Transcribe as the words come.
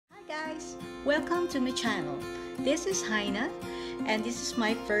guys! Welcome to my channel. This is Haina and this is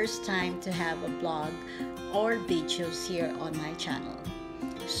my first time to have a blog or videos here on my channel.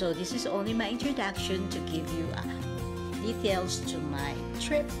 So this is only my introduction to give you details to my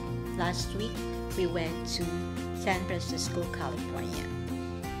trip. Last week we went to San Francisco, California.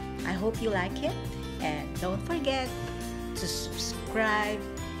 I hope you like it and don't forget to subscribe,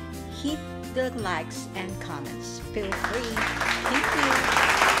 hit the likes and comments. Feel free. Thank you.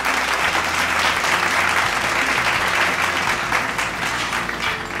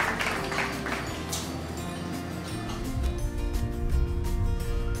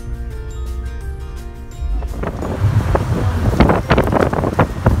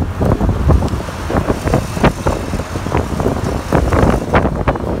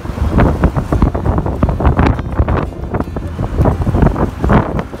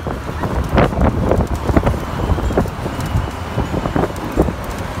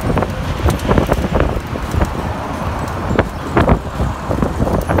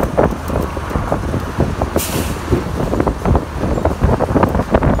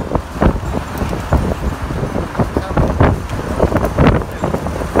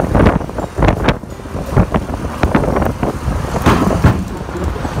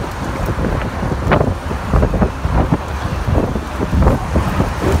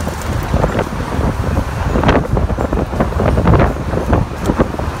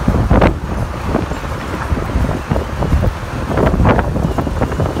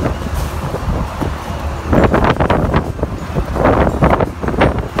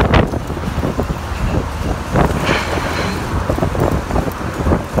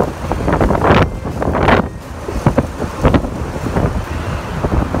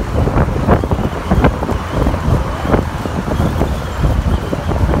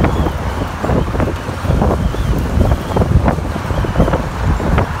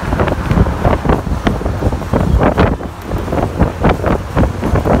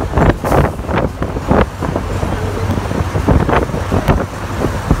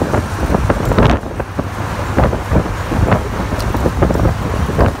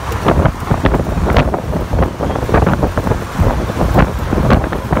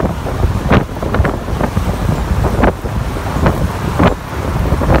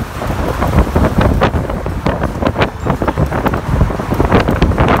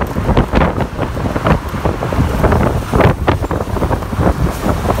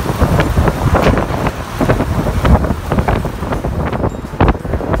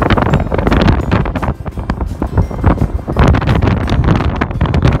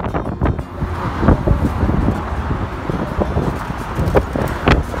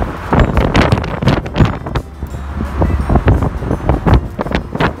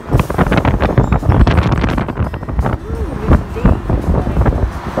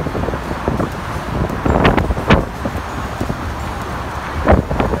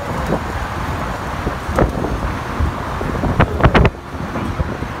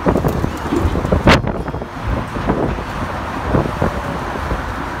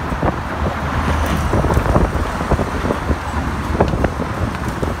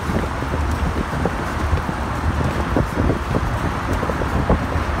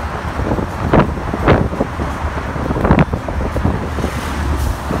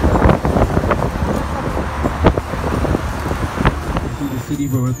 City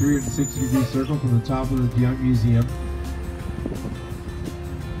from a 360-degree circle from the top of the Young Museum.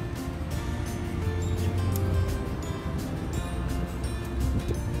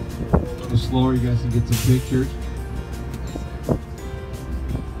 A little slower, you guys can get some pictures.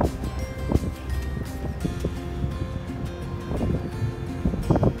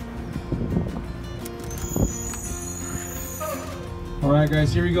 All right,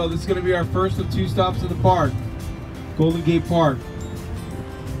 guys, here we go. This is going to be our first of 2 stops in the park, Golden Gate Park.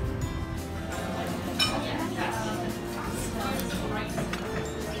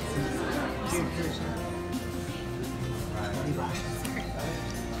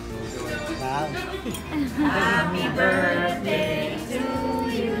 Happy birthday to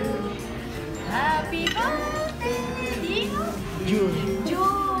you. Happy birthday,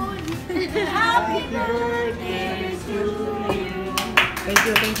 June. Happy birthday to you. Thank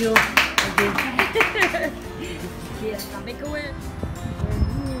you, thank you. Thank you. Yes, make a wish.